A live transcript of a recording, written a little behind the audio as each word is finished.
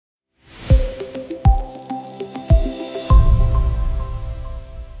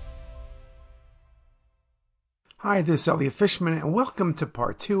Hi, this is Elliot Fishman, and welcome to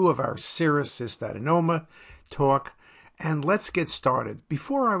part 2 of our Serous Cystadenoma talk. And let's get started.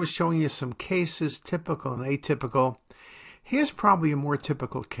 Before I was showing you some cases, typical and atypical. Here's probably a more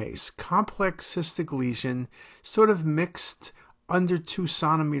typical case. Complex cystic lesion, sort of mixed under 2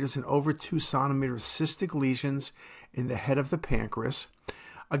 centimeters and over 2 centimeters cystic lesions in the head of the pancreas.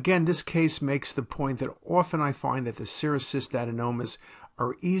 Again, this case makes the point that often I find that the serous cystadenomas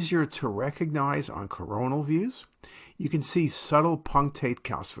are easier to recognize on coronal views. You can see subtle punctate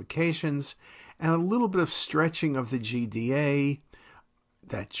calcifications and a little bit of stretching of the GDA,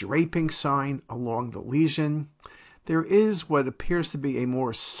 that draping sign along the lesion. There is what appears to be a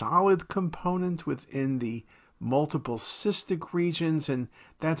more solid component within the multiple cystic regions, and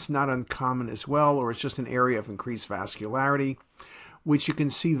that's not uncommon as well, or it's just an area of increased vascularity, which you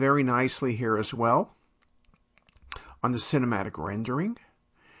can see very nicely here as well on the cinematic rendering.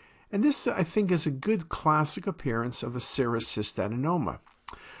 And this, I think, is a good classic appearance of a serous cystadenoma.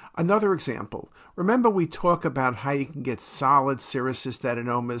 Another example, remember we talk about how you can get solid serous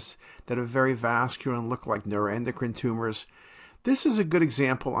cystadenomas that are very vascular and look like neuroendocrine tumors. This is a good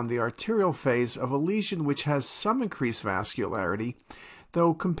example on the arterial phase of a lesion which has some increased vascularity,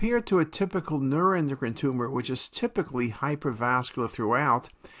 though compared to a typical neuroendocrine tumor, which is typically hypervascular throughout,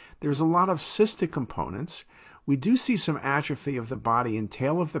 there's a lot of cystic components. We do see some atrophy of the body and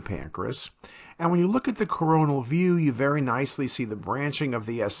tail of the pancreas. And when you look at the coronal view, you very nicely see the branching of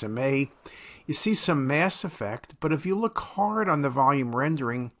the SMA. You see some mass effect, but if you look hard on the volume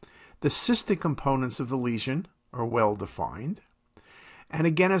rendering, the cystic components of the lesion are well defined. And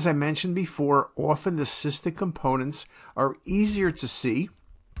again, as I mentioned before, often the cystic components are easier to see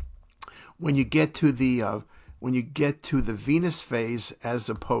when you get to the venous phase as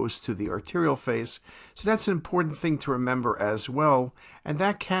opposed to the arterial phase. So that's an important thing to remember as well, and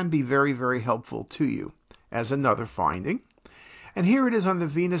that can be very, very helpful to you as another finding. And here it is on the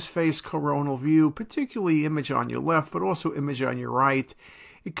venous phase coronal view, particularly image on your left, but also image on your right.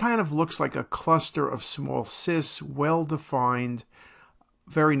 It kind of looks like a cluster of small cysts, well defined,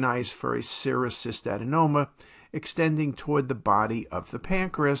 very nice for a serous cystadenoma, extending toward the body of the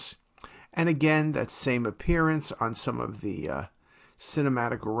pancreas. And again, that same appearance on some of the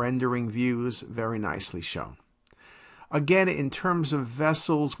cinematic rendering views, very nicely shown. Again, in terms of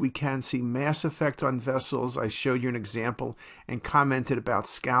vessels, we can see mass effect on vessels. I showed you an example and commented about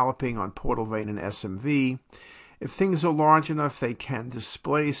scalloping on portal vein and SMV. If things are large enough, they can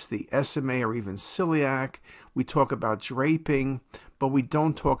displace the SMA or even celiac. We talk about draping, but we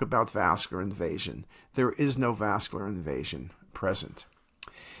don't talk about vascular invasion. There is no vascular invasion present.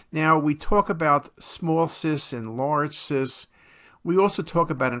 Now, we talk about small cysts and large cysts. We also talk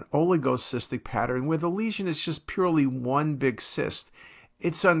about an oligocystic pattern where the lesion is just purely one big cyst.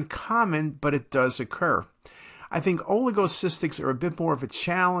 It's uncommon, but it does occur. I think oligocystics are a bit more of a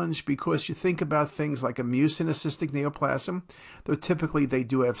challenge because you think about things like a mucinous cystic neoplasm, though typically they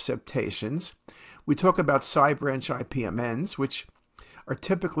do have septations. We talk about side branch IPMNs, which are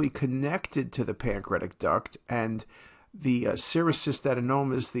typically connected to the pancreatic duct, and the serous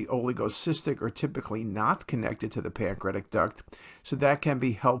cystadenomas, the oligocystic, are typically not connected to the pancreatic duct, so that can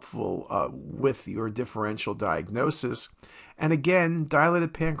be helpful with your differential diagnosis. And again,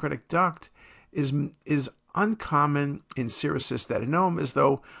 dilated pancreatic duct is uncommon in serous cystadenomas,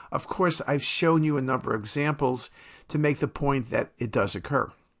 though, of course, I've shown you a number of examples to make the point that it does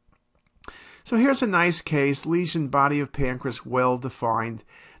occur. So here's a nice case, lesion body of pancreas well defined.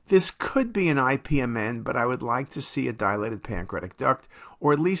 This could be an IPMN, but I would like to see a dilated pancreatic duct,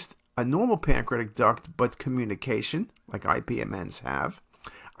 or at least a normal pancreatic duct, but communication, like IPMNs have.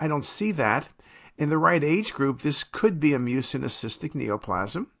 I don't see that. In the right age group, this could be a mucinous cystic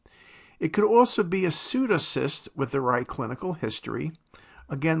neoplasm. It could also be a pseudocyst with the right clinical history.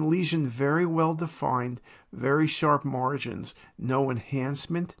 Again, lesion very well defined, very sharp margins, no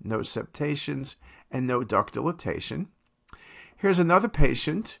enhancement, no septations, and no duct dilatation. Here's another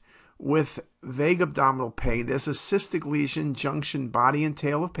patient with vague abdominal pain. There's a cystic lesion, junction, body and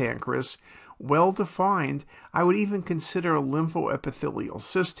tail of pancreas, well defined. I would even consider a lymphoepithelial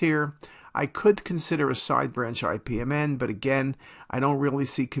cyst here. I could consider a side branch IPMN, but again, I don't really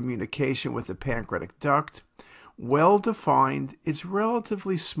see communication with the pancreatic duct. Well defined, it's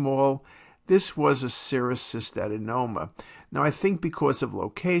relatively small. This was a serous cystadenoma. Now, I think because of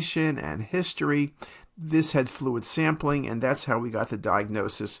location and history, this had fluid sampling, and that's how we got the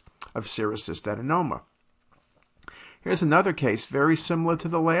diagnosis of serous cystadenoma. Here's another case very similar to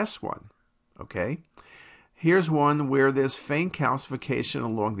the last one. Okay, here's one where there's faint calcification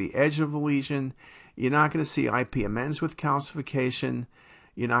along the edge of the lesion. You're not going to see IPMNs with calcification.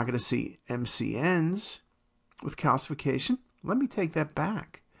 You're not going to see MCNs. with calcification? Let me take that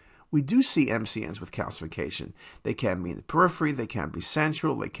back. We do see MCNs with calcification. They can be in the periphery, they can be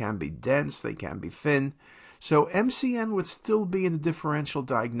central, they can be dense, they can be thin. So MCN would still be in the differential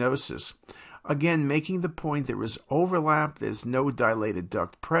diagnosis. Again, making the point there is overlap, there's no dilated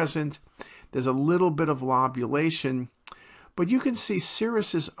duct present, there's a little bit of lobulation, but you can see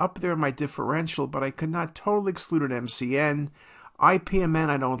serous is up there in my differential, but I could not totally exclude an MCN. IPMN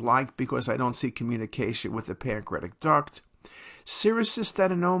I don't like because I don't see communication with the pancreatic duct. Serous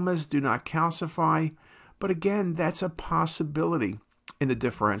cystadenomas do not calcify, but again, that's a possibility in the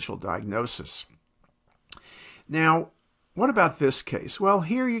differential diagnosis. Now, what about this case? Well,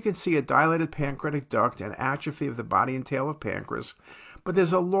 here you can see a dilated pancreatic duct and atrophy of the body and tail of pancreas, but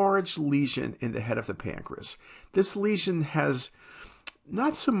there's a large lesion in the head of the pancreas. This lesion has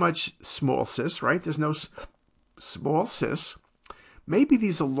not so much small cysts, right? There's no small cysts. Maybe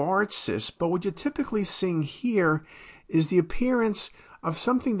these are large cysts, but what you're typically seeing here is the appearance of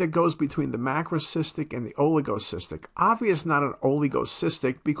something that goes between the macrocystic and the oligocystic. Obviously not an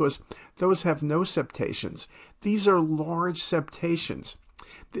oligocystic because those have no septations. These are large septations.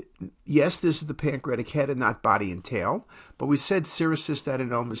 Yes, this is the pancreatic head and not body and tail, but we said serous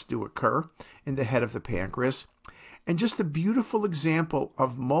cystadenomas do occur in the head of the pancreas. And just a beautiful example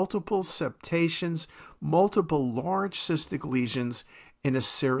of multiple septations, multiple large cystic lesions in a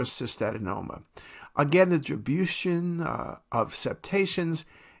serous cystadenoma. Again, the distribution of septations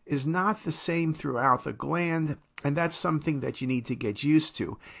is not the same throughout the gland, and that's something that you need to get used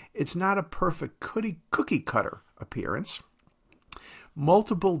to. It's not a perfect cookie cutter appearance.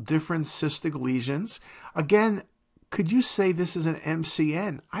 Multiple different cystic lesions. Again, could you say this is an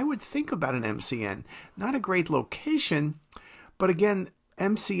MCN? I would think about an MCN. Not a great location, but again,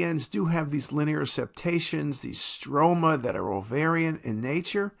 MCNs do have these linear septations, these stroma that are ovarian in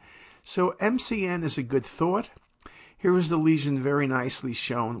nature. So MCN is a good thought. Here is the lesion very nicely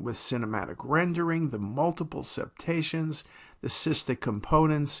shown with cinematic rendering, the multiple septations, the cystic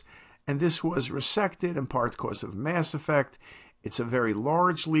components, and this was resected in part because of mass effect. It's a very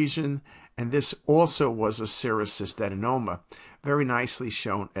large lesion, and this also was a serous cystadenoma, very nicely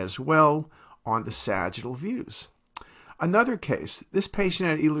shown as well on the sagittal views. Another case, this patient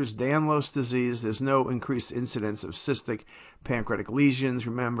had Ehlers Danlos disease. There's no increased incidence of cystic pancreatic lesions.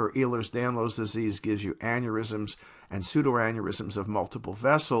 Remember, Ehlers Danlos disease gives you aneurysms and pseudoaneurysms of multiple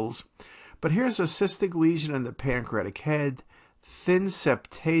vessels. But here's a cystic lesion in the pancreatic head, thin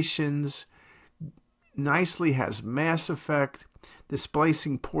septations, nicely has mass effect,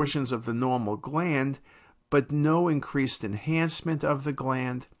 displacing portions of the normal gland, but no increased enhancement of the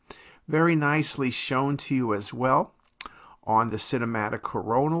gland. Very nicely shown to you as well on the cinematic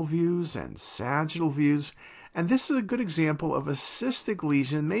coronal views and sagittal views. And this is a good example of a cystic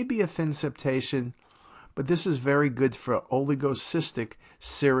lesion, maybe a thin septation, but this is very good for oligocystic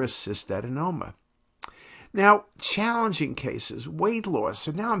serous cystadenoma. Now, challenging cases, weight loss.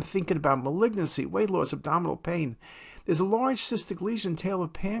 So now I'm thinking about malignancy, weight loss, abdominal pain. There's a large cystic lesion, tail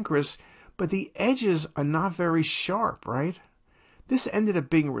of pancreas, but the edges are not very sharp, right? This ended up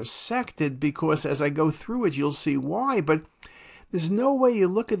being resected because as I go through it, you'll see why, but there's no way you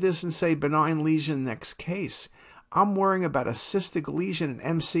look at this and say benign lesion, next case. I'm worrying about a cystic lesion,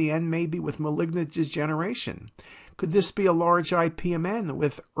 an MCN maybe with malignant degeneration. Could this be a large IPMN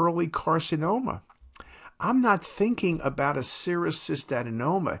with early carcinoma? I'm not thinking about a serous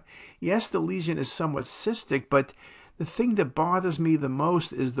cystadenoma. Yes, the lesion is somewhat cystic, but the thing that bothers me the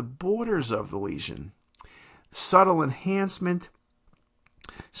most is the borders of the lesion. Subtle enhancement,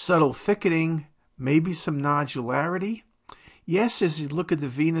 subtle thickening, maybe some nodularity. Yes, as you look at the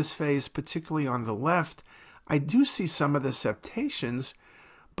venous phase, particularly on the left, I do see some of the septations,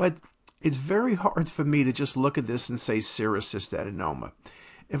 but it's very hard for me to just look at this and say serous cystadenoma.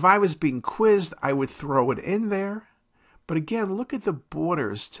 If I was being quizzed, I would throw it in there. But again, look at the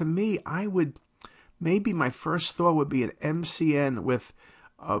borders. To me, maybe my first thought would be an MCN with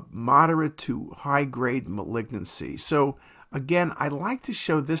a moderate to high-grade malignancy. So again, I like to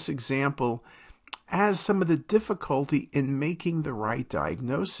show this example as some of the difficulty in making the right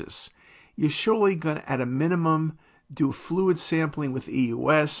diagnosis. You're surely going to, at a minimum, do fluid sampling with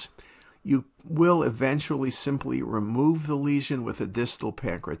EUS. You will eventually simply remove the lesion with a distal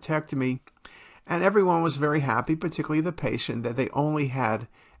pancreatectomy. And everyone was very happy, particularly the patient, that they only had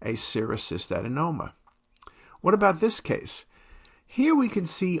a serous cystadenoma. What about this case? Here we can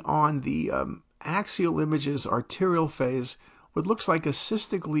see on the axial images, arterial phase, what looks like a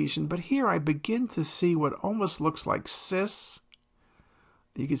cystic lesion, but here I begin to see what almost looks like cysts.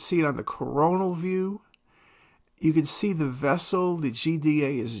 You can see it on the coronal view. You can see the vessel, the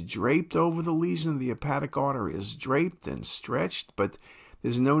GDA is draped over the lesion. The hepatic artery is draped and stretched, but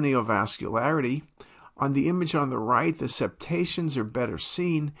there's no neovascularity. On the image on the right, the septations are better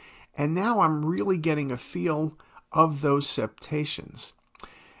seen, and now I'm really getting a feel of those septations.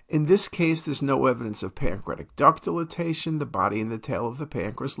 In this case, there's no evidence of pancreatic duct dilatation. The body and the tail of the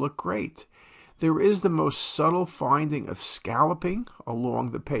pancreas look great. There is the most subtle finding of scalloping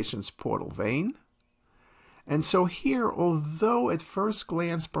along the patient's portal vein. And so here, although at first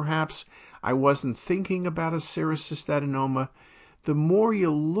glance perhaps I wasn't thinking about a serous cystadenoma, the more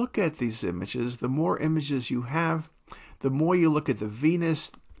you look at these images, the more images you have, the more you look at the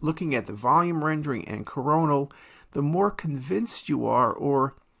venous, looking at the volume rendering and coronal, the more convinced you are,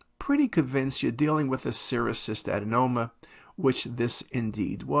 or pretty convinced you're dealing with a serous cystadenoma, which this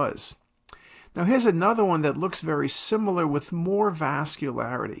indeed was. Now here's another one that looks very similar with more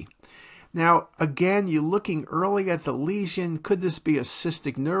vascularity. Now, again, you're looking early at the lesion. Could this be a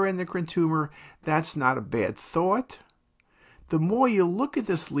cystic neuroendocrine tumor? That's not a bad thought. The more you look at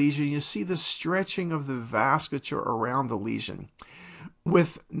this lesion, you see the stretching of the vasculature around the lesion.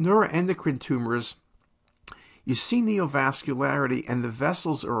 With neuroendocrine tumors, you see neovascularity and the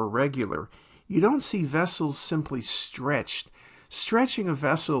vessels are irregular. You don't see vessels simply stretched. Stretching of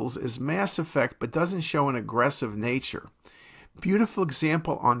vessels is mass effect but doesn't show an aggressive nature. Beautiful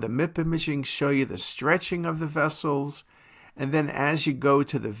example on the MIP imaging show you the stretching of the vessels, and then as you go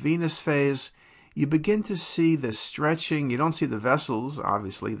to the venous phase, you begin to see the stretching. You don't see the vessels,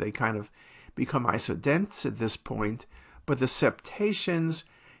 obviously, they kind of become isodense at this point, but the septations,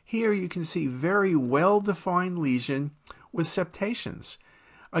 here you can see very well-defined lesion with septations.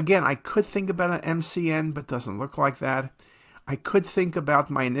 Again, I could think about an MCN, but doesn't look like that. I could think about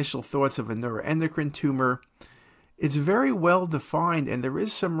my initial thoughts of a neuroendocrine tumor. It's very well defined, and there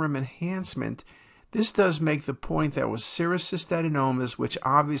is some rim enhancement. This does make the point that with serous cystadenomas, which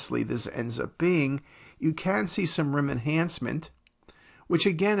obviously this ends up being, you can see some rim enhancement, which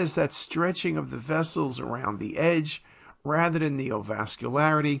again is that stretching of the vessels around the edge rather than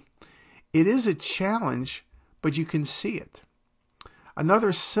neovascularity. It is a challenge, but you can see it.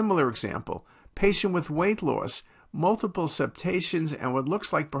 Another similar example, patient with weight loss, multiple septations, and what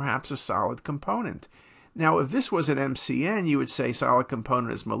looks like perhaps a solid component. Now, if this was an MCN, you would say solid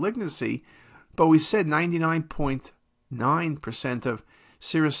component is malignancy, but we said 99.9% of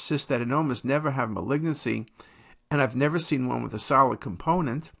serous cystadenomas never have malignancy, and I've never seen one with a solid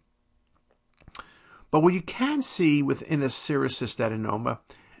component. But what you can see within a serous cystadenoma,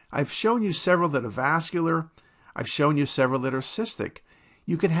 I've shown you several that are vascular, I've shown you several that are cystic.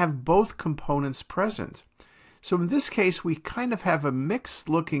 You can have both components present. So in this case, we kind of have a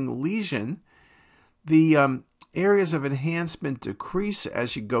mixed-looking lesion. The areas of enhancement decrease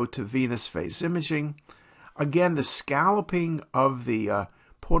as you go to venous phase imaging. Again, the scalloping of the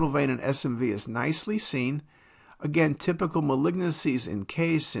portal vein and SMV is nicely seen. Again, typical malignancies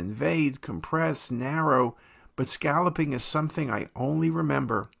encase, invade, compress, narrow, but scalloping is something I only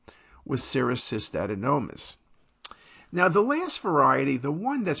remember with serous cystadenomas. Now, the last variety, the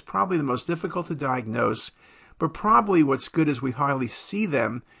one that's probably the most difficult to diagnose, but probably what's good is we hardly see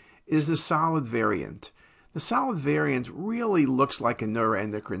them, is the solid variant. The solid variant really looks like a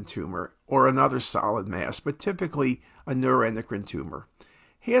neuroendocrine tumor or another solid mass, but typically a neuroendocrine tumor.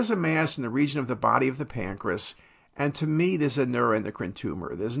 Here's a mass in the region of the body of the pancreas, and to me, there's a neuroendocrine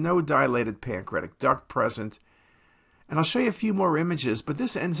tumor. There's no dilated pancreatic duct present. And I'll show you a few more images, but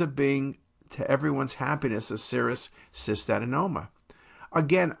this ends up being, to everyone's happiness, a serous cystadenoma.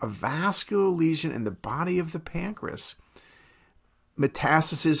 Again, a vascular lesion in the body of the pancreas.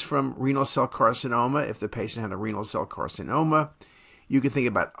 Metastasis from renal cell carcinoma, if the patient had a renal cell carcinoma. You can think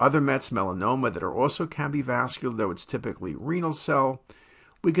about other Mets, melanoma, that are also can be vascular, though it's typically renal cell.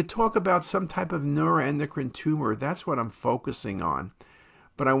 We could talk about some type of neuroendocrine tumor. That's what I'm focusing on.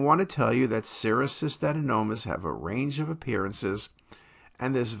 But I want to tell you that serous cystadenomas have a range of appearances,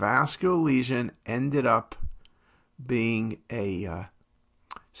 and this vascular lesion ended up being a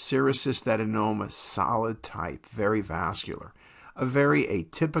serous cystadenoma solid type, very vascular. A very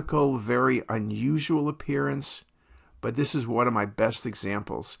atypical, very unusual appearance, but this is one of my best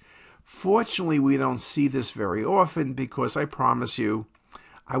examples. Fortunately, we don't see this very often because I promise you,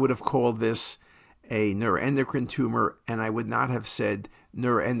 I would have called this a neuroendocrine tumor, and I would not have said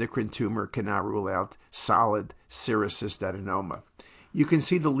neuroendocrine tumor cannot rule out solid serous cystadenoma. You can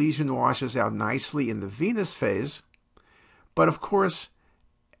see the lesion washes out nicely in the venous phase, but of course,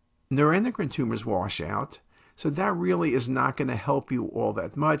 neuroendocrine tumors wash out. So that really is not going to help you all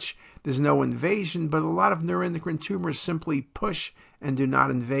that much. There's no invasion, but a lot of neuroendocrine tumors simply push and do not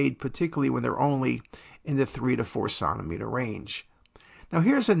invade, particularly when they're only in the 3 to 4 centimeter range. Now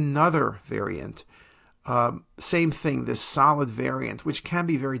here's another variant. Same thing, this solid variant, which can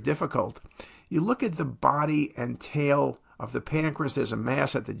be very difficult. You look at the body and tail of the pancreas, there's a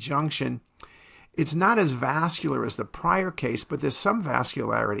mass at the junction. It's not as vascular as the prior case, but there's some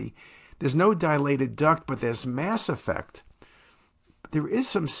vascularity. There's no dilated duct, but there's mass effect. There is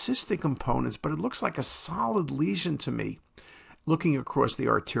some cystic components, but it looks like a solid lesion to me, looking across the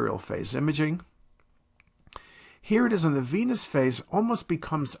arterial phase imaging. Here it is on the venous phase, almost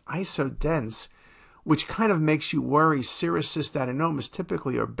becomes isodense, which kind of makes you worry. Serous Cystadenoma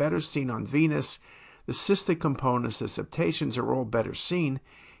typically are better seen on venous. The cystic components, the septations, are all better seen.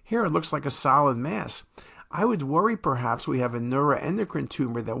 Here it looks like a solid mass. I would worry perhaps we have a neuroendocrine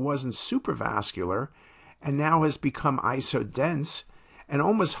tumor that wasn't supervascular and now has become isodense and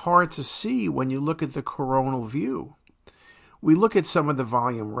almost hard to see when you look at the coronal view. We look at some of the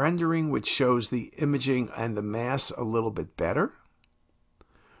volume rendering, which shows the imaging and the mass a little bit better.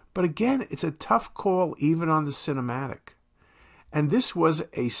 But again, it's a tough call even on the cinematic. And this was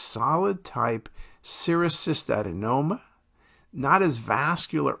a solid type serous cystadenoma, not as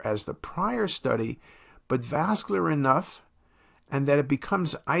vascular as the prior study, but vascular enough and that it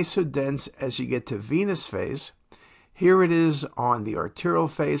becomes isodense as you get to venous phase. Here it is on the arterial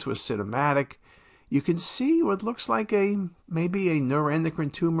phase with cinematic. You can see what looks like maybe a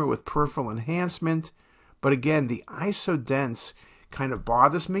neuroendocrine tumor with peripheral enhancement, but again, the isodense kind of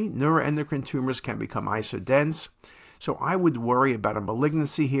bothers me. Neuroendocrine tumors can become isodense, so I would worry about a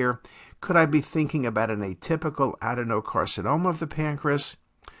malignancy here. Could I be thinking about an atypical adenocarcinoma of the pancreas?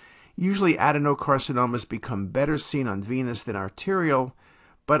 Usually adenocarcinomas become better seen on venous than arterial,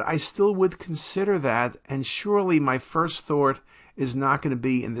 but I still would consider that, and surely my first thought is not going to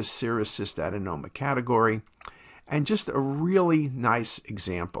be in the serous cystadenoma category, and just a really nice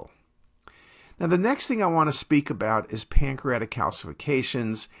example. Now the next thing I want to speak about is pancreatic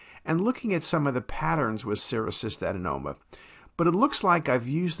calcifications and looking at some of the patterns with serous cystadenoma. But it looks like I've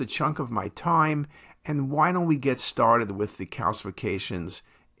used a chunk of my time, and why don't we get started with the calcifications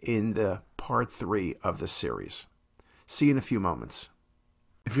in the part 3 of the series. See you in a few moments.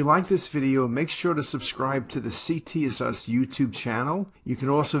 If you like this video, make sure to subscribe to the CTisus YouTube channel. You can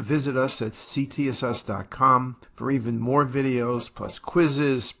also visit us at ctisus.com for even more videos, plus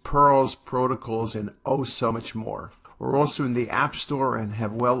quizzes, pearls, protocols, and oh so much more. We're also in the App Store and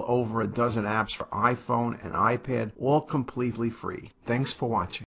have well over a dozen apps for iPhone and iPad, all completely free. Thanks for watching.